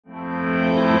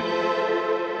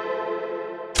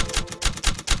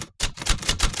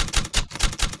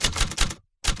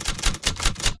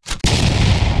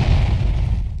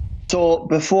So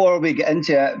before we get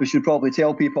into it, we should probably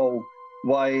tell people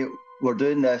why we're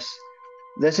doing this.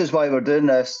 This is why we're doing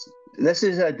this. This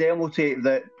is a demo tape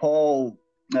that Paul,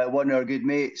 one of our good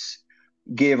mates,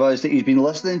 gave us that he's been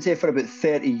listening to for about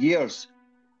 30 years.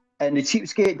 And the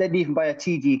cheapskate didn't even buy a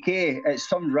TDK. It's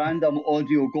some random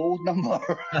audio gold number.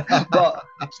 But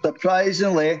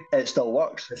surprisingly, it still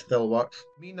works. It still works.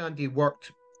 Me and Andy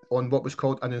worked on what was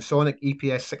called an Ensoniq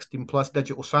EPS 16 Plus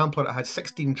digital sampler. It had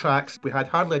 16 tracks. We had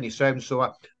hardly any sound,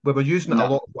 so we were using a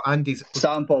lot of Andy's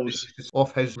samples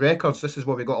off his records. This is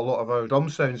where we got a lot of our drum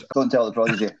sounds. Don't tell the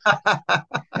prodigy.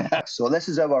 So this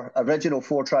is our original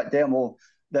 4-track demo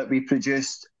that we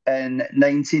produced in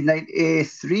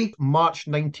 1993. March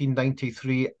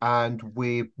 1993, and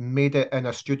we made it in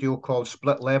a studio called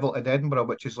Split Level in Edinburgh,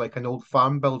 which is like an old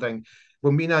farm building.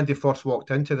 When me and Andy first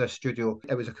walked into this studio,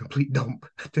 it was a complete dump,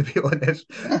 to be honest.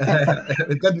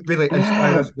 It didn't really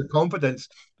inspire us with confidence.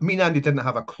 Me and Andy didn't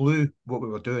have a clue what we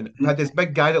were doing. We had this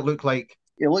big guy that looked like...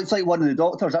 He looks like one of the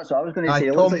doctors, that's what I was going to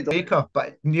say. Tom Baker,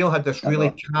 but Neil had this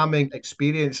really calming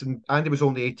experience, and Andy was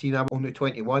only 18, I was only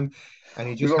 21. And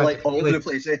he just we were like all over the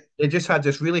place, eh? He just had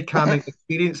this really calming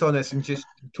experience on us and just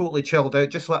totally chilled out,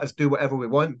 just let us do whatever we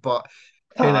want, but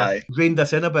kind of reined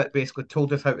us in a bit, basically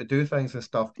told us how to do things and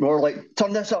stuff. We were like,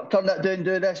 turn this up, turn that down,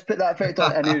 do this, put that effect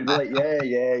on, and he was like,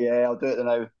 yeah, I'll do it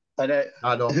now. And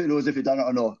I know. Who knows if he done it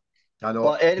or not. I know.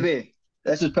 But anyway,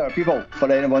 this is Power People for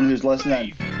anyone who's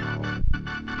listening.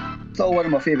 Still one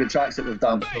of my favourite tracks that we've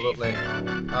done. Absolutely.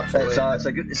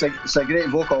 It's a great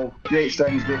vocal, great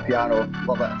strings, great piano.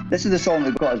 Love it. This is the song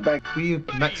that got us big. We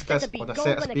mixed this on a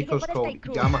set of speakers called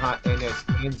Yamaha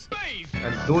NS10s,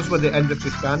 and those were the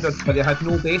industry standards, but they had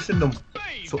no bass in them.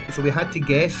 So we had to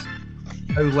guess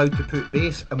how loud to put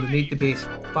bass, and we made the bass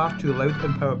far too loud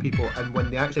in Power People, and when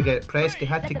they actually get it pressed, they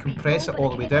had to compress it all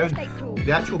the way down.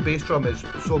 The actual bass drum is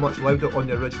so much louder on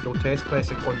the original test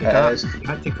pressing on the DAT. They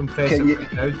had to compress it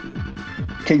right down.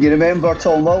 Can you remember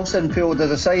Tom Wilson pulled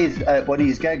us aside at one of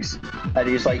his gigs, and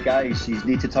he's like, guys, you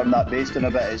need to turn that bass down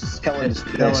a bit, it's killing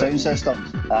the sound system.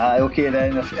 Okay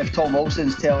then, if Tom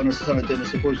Wilson's telling us to turn it down, I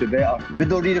suppose we better. We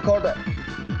don't re-record it.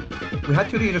 We had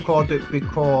to re-record it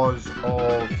because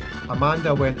of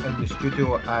Amanda went in the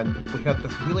studio and we heard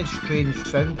this really strange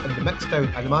sound in the mix down,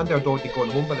 and Amanda had already gone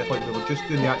home by the point we were just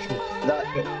doing the actual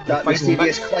that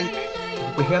mysterious clink.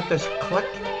 We heard this click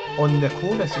on the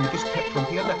chorus and we just kept on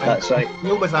hearing it. That's right.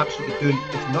 Neil was absolutely doing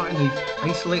his nut and he's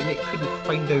isolating it, couldn't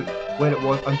find out where it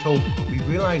was until we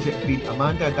realised it had been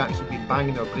Amanda had actually been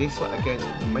banging her bracelet against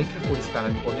the microphone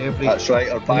stand on every... That's right,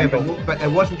 or bangle. But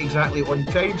it wasn't exactly on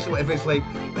time, so if it's like,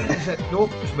 where is it? No.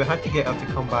 So we had to get her to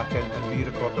come back in and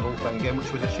re-record the whole thing again,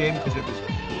 which was a shame because it was a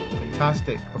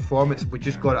fantastic performance. We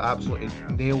just got it absolutely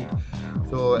nailed.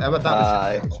 So that was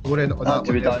scoring on that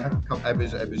one.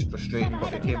 It was frustrating,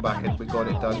 but we came back and we got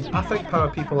it done. I think Power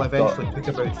People eventually took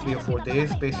about 3 or 4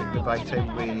 days, basically, by the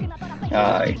time we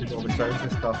did all the sounds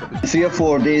and stuff. It was 3 or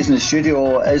 4 days in the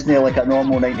studio isn't like a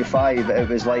normal 95. It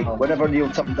was like whenever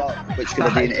Neil turned up, which could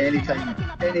have been any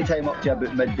time up to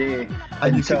about midday,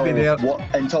 and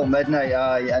until midnight,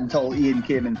 until Ian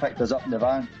came and picked us up in the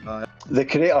van. The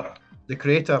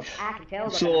creator.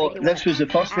 So this was the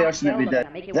first version that we did.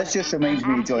 This just reminds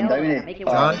me of John Downey.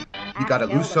 John, you gotta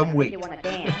lose some weight.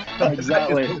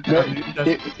 Exactly. We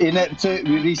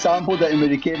resampled it and when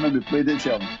he came in we played it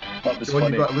to him. That was funny.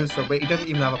 You gotta lose some weight. He didn't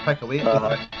even have a pick of weight.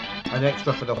 An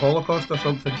extra for the Holocaust or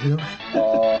something, you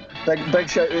know. Big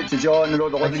shout out to John and all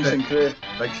the Livingston crew.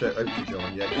 Big shout out to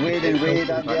John, yeah. Wade and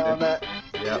Andy Arnott.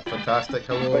 Yeah, fantastic.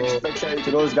 Hello. Big shout out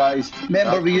to those guys.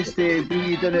 Remember we used to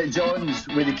be doing it at John's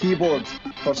with the keyboard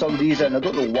for some reason. I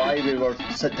don't know why we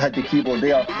had the keyboard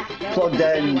there plugged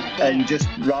in and just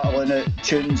rattling out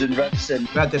tunes and riffs. And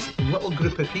we had this little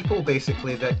group of people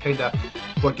basically that kind of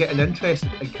were getting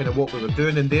interested in kind of what we were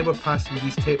doing, and they were passing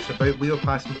these tapes about. We were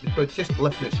just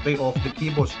lifting it straight off the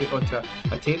keyboard straight onto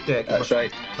a tape deck. That's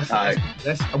right.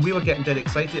 And we were getting dead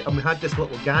excited, and we had this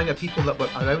little gang of people that were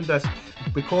around us.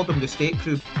 We called them the State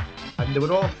Crew, and they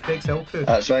were all Craig's Hill crew.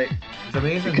 That's right. It was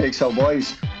amazing. Craig's Hill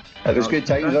boys. It was good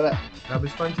times, wasn't it? That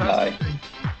was fantastic.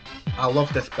 I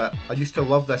love this bit. I used to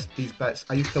love these bits.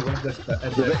 I used to love this bit.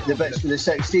 The bits with the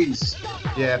 16s.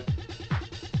 Yeah.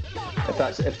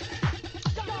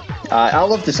 I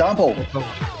love the sample.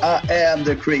 I am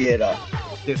the creator.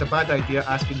 It's a bad idea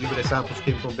asking you where the samples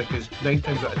came from because 9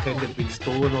 times out of 10 they've been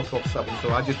stolen off of something, so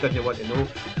I just didn't want to know.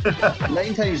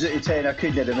 9 times out of 10 I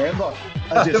couldn't remember.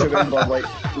 I just remember like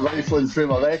rifling through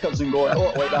my records and going,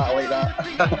 oh, like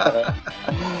that.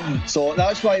 So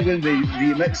that's why when we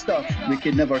remix stuff, we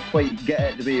could never quite get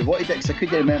it the way we wanted it because I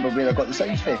couldn't remember where I got the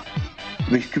sounds from.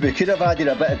 We could have added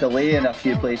a bit of delay in a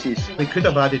few places. We could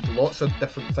have added lots of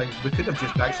different things. We could have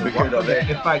just actually We could worked on have, it.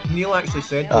 In fact, Neil actually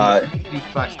said on the 3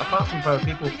 tracks, apart from Power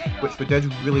People, which we did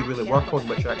really, really work on,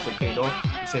 which actually paid off,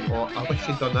 he said, oh, I wish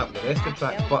you'd done that with the rest of the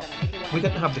tracks, but we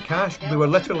didn't have the cash. We were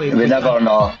literally... We never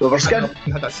know. We were scared.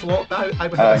 We had a slot. I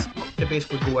would have a slot to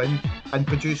basically go in and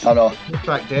produce a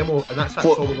 4-track demo, and that's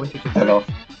all we wanted to do.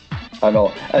 I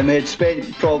know. And we had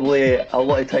spent probably a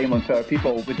lot of time on Power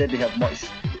People. We didn't have much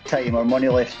time or money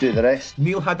left to do the rest.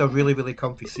 Neil had a really, really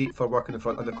comfy seat for working in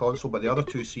front of the console, but the other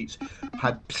 2 seats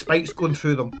had spikes going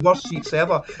through them. Worst seats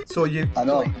ever. So I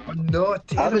know. No,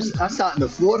 I sat on the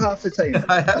floor half the time.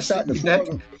 I sat on the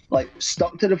floor, like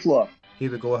stuck to the floor. Here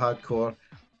we go, hardcore.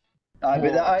 But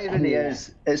the irony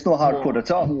is, it's not hardcore at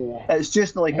all. It's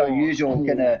just like our usual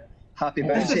kind of happy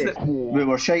birthday. We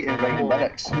were shiting right in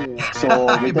lyrics.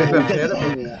 So we did better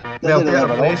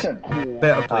place.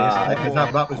 Better place.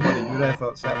 That was one of your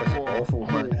efforts. That was awful,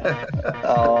 man.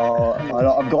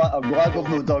 I'm glad we've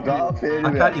not dug that up anyway.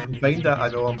 I can't even find it. I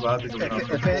know, I'm glad we don't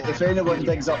have it. If anyone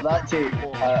digs up that tape,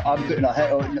 I'm putting a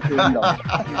hit on them.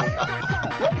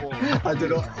 I do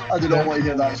not want to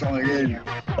hear that song again.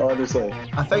 Honestly.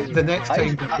 I think the next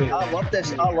time I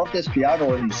love this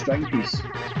piano and string piece.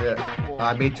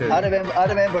 Yeah. Me too. I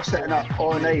remember sitting up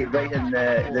all night writing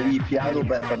the wee piano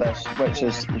bit for this, which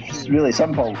is really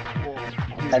simple.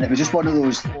 And it was just one of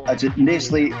those, no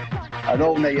sleep, an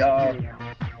all-nighter,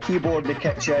 keyboard in the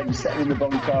kitchen, sitting in the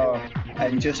bunker,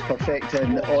 and just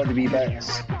perfecting all the wee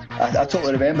bits. I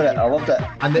totally remember it. I loved it.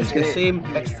 And it's the same.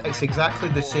 It's exactly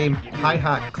the same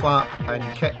hi-hat, clap, and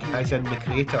kick as in the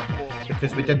Creator,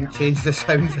 because we didn't change the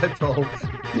sounds at all.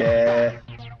 Yeah.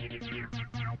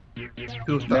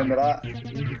 Remember that?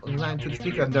 To the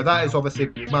speaker. Now that is obviously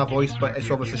my voice, but it's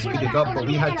obviously speeded up. But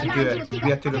we had to do it. We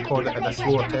had to record it in a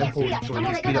slower tempo so we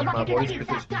could speed up my voice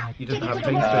because you didn't have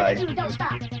time stretches.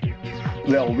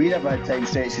 Well, we never had time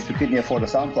stretches. We couldn't afford a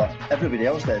sampler. Everybody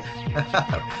else did.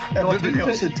 Everybody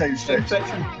else had time stretches.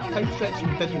 Time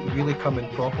stretching didn't really come in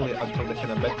properly until the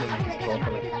kind of mid-90s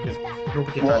properly because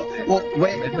nobody had.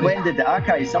 When did the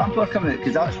Akai sampler come out?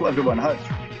 Because that's what everyone had.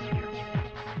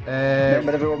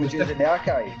 Remember everyone was using the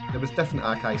Akai? There was different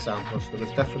Akai samplers. There was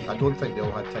different. I don't think they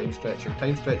all had time stretching.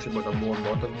 Time stretching was a more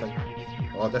modern thing.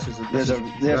 Oh,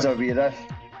 there's a wee riff.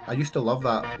 I used to love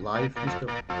that live.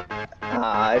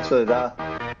 Actually that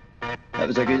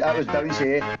was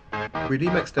bouncy. We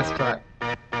remixed this track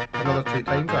another 2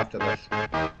 times after this.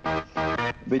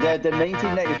 We did the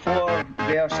 1994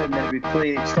 version that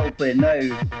we still play now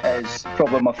is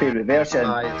probably my favourite version.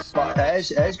 But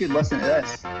it is good listening to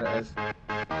this. It is.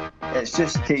 It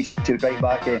just takes you right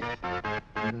back,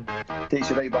 Takes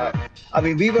you right back. I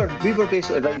mean, we were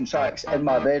basically writing tracks in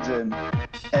my bedroom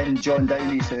in John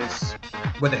Downey's house.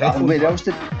 With the headphones.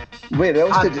 Where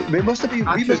else did we must have been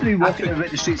walking around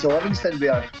the streets of Livingston with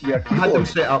our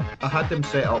keyboards. I had them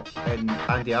set up in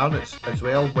Andy Arnott's as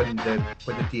well when the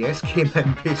DS came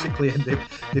in basically, and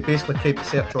they basically came to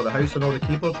search all the house and all the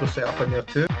keyboards were set up in there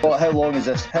too. Well, how long is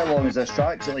this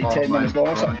track? Is it like 10 minutes long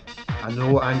or something? I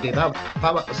know, Andy.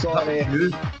 Sorry.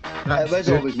 That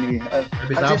was you.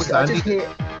 It was always me.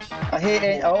 I hate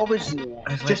it. I always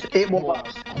just 8 more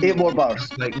bars.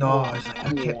 Like no, I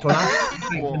kept on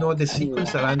asking, the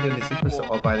sequence that Andy and the sequence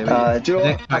that by the way. Do you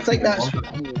know? I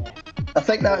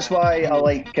think that's why I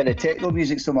like kind of techno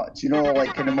music so much.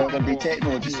 Like kind of modern day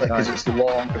techno, just like because it's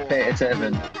long, repetitive,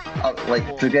 and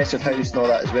like progressive house and all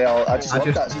that as well. I just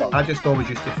love that stuff. I just always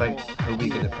used to think, how are we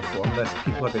going to perform this?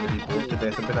 People are going to be bored to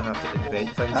death. I'm going to have to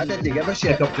invent things. I didn't give a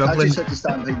shit. I just had to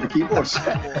stand behind the keyboards.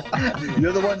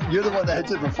 You're the one that had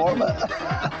to perform it.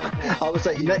 I was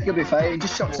like, Nick, you'll be fine.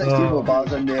 Just chuck 16 more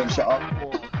bars in there and shut up.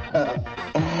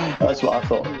 That's what I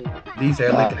thought. These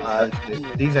early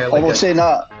gigs. Saying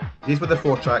that. These were the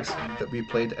 4 tracks that we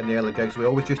played in the early gigs. We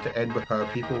always used to end with Power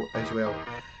People as well.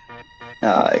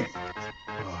 Aye.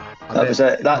 That was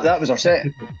it. That was our set.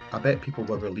 I bet people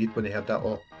were relieved when they heard that.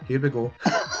 Oh, here we go.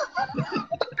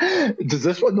 Does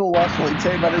this one not last for like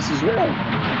 10 minutes as well?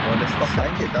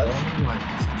 I think it does.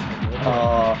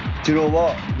 Do you know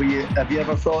what? Have you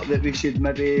ever thought that we should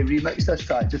maybe remix this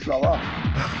track just for a laugh?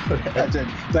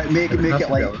 But make it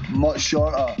like much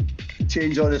shorter.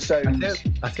 Change all the sounds.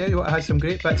 I tell you what, it had some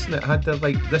great bits in it. It had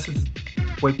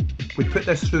we put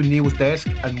this through Neil's desk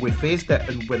and we phased it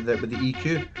with the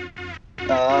EQ.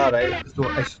 Right.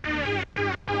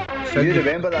 So you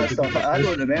remember that stuff? I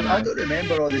don't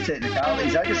remember all the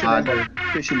technicalities. I just remember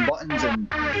pushing buttons and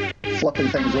flipping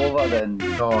things over and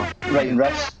writing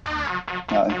riffs.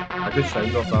 A good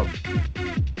sound off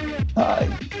that.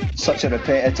 Such a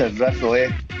repetitive riff, though,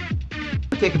 eh?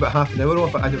 take about half an hour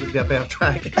off it and it would be a better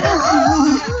track. Do you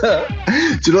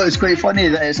know, it's quite funny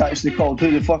that it's actually called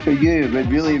Who the Fuck Are You, but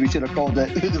really we should have called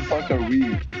it Who the Fuck Are We? We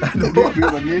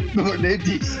were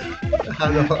nadies.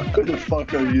 Who the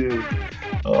fuck are you?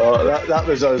 Oh, that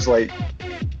was us like.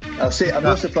 I'm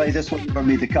not surprised this one never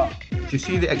made the cut. Do you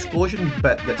see the explosion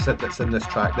bit that's in this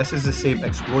track? This is the same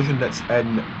explosion that's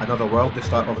in Another World, the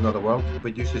start of Another World.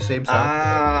 We use the same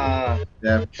sound.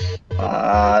 Yeah.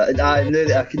 I knew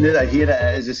that I hear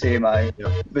it is the same. Yeah.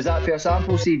 Was that for a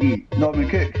sample CD? Norman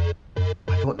Cook?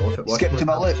 I don't know if it was. Skip to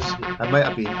my lips. It might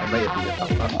have been.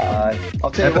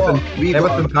 I'll tell you what. We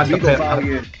got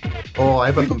value. Oh,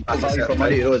 everything past value for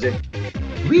money, Rosie.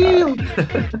 Wheel.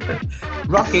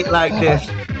 Rocket like this.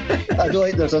 I don't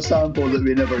think there's a sample that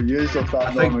we never used of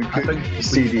that Norman Cook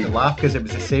CD. We laugh because it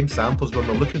was the same samples when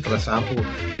we're looking for a sample.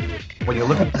 When you're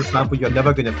looking for a sample, you're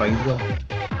never going to find one.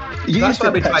 You used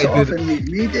to piss off and leave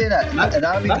me doing it, and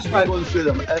I would be going through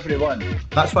them every one.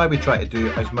 That's why we try to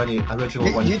do as many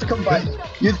original ones. You'd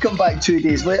come back 2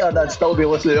 days later and I'd still be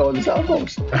listening to all the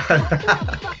samples.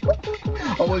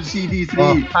 I'm on CD3.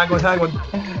 Oh, hang on.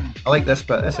 I like this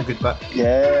bit, it's a good bit.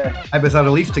 Yeah. It was a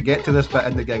relief to get to this bit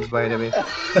in the gigs, by the way.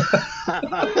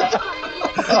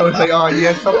 I was like, oh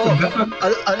yeah, something different.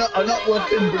 I'm not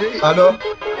lifting break. I know.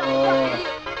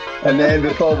 And then we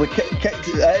probably kicked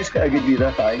it. It's quite a good wee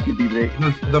riff, I think, good wee break.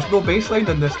 There's no bass line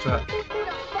in this track.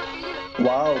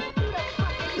 Wow.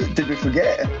 Did we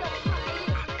forget? I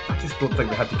just don't think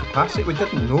we had the capacity, we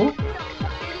didn't know.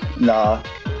 Nah.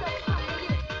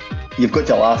 You've got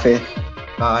to laugh, eh?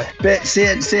 Aye. But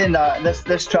saying that,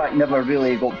 this track never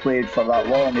really got played for that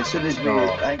long. As soon as we,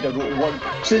 I think as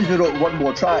soon as we wrote one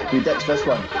more track, we ditched this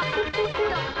one.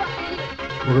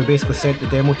 Well, we basically sent the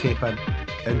demo tape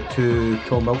into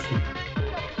Tom Wilson.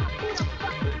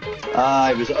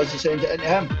 Aye, was it us who sent it into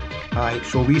him? Aye,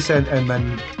 so we sent him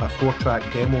in a 4-track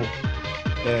demo,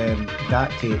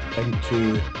 that tape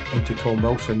into Tom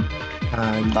Wilson,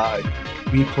 and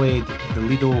we played the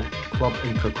Lido Club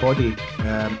in Kirkcaldy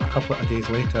a couple of days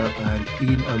later, and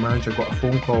Ian, our manager, got a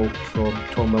phone call from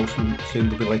Tom Wilson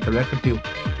saying we would like a record deal.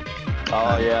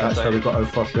 That's how we got our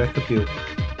first record deal.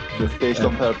 Based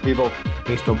on Power People.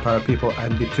 Based on Power People,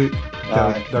 and they took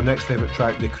their next favourite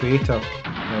track, The Creator,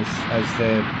 as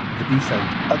the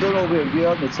B-side. I don't know where you're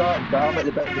on the track, but I'm at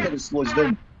the bit that it slows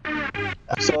down.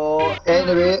 So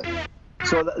anyway,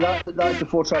 that's the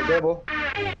 4-track demo.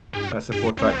 That's the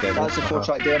 4-track demo. That's the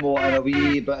 4-track demo, and a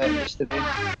wee bit of history,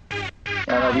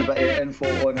 and a wee bit of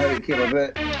info on how it came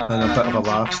about, and a bit of a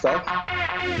laugh stuff.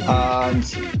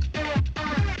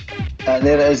 And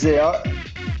there it is there.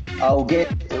 I'll get,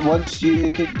 once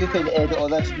you can edit all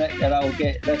this, Nick, and I'll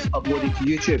get this uploaded to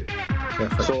YouTube.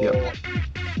 Perfect, so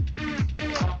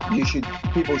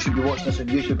people should be watching this on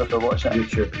YouTube if they're watching it.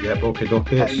 YouTube, yeah, okay.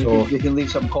 So they can leave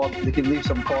some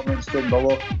comments down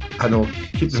below. I know,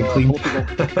 keep them clean.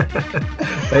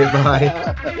 Right, bye.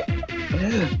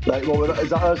 Right, well, is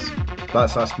that us?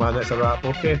 That's us, man. It's a wrap.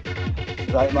 Okay.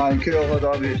 Right, man. Cool. Hold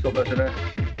on, we've got this in it.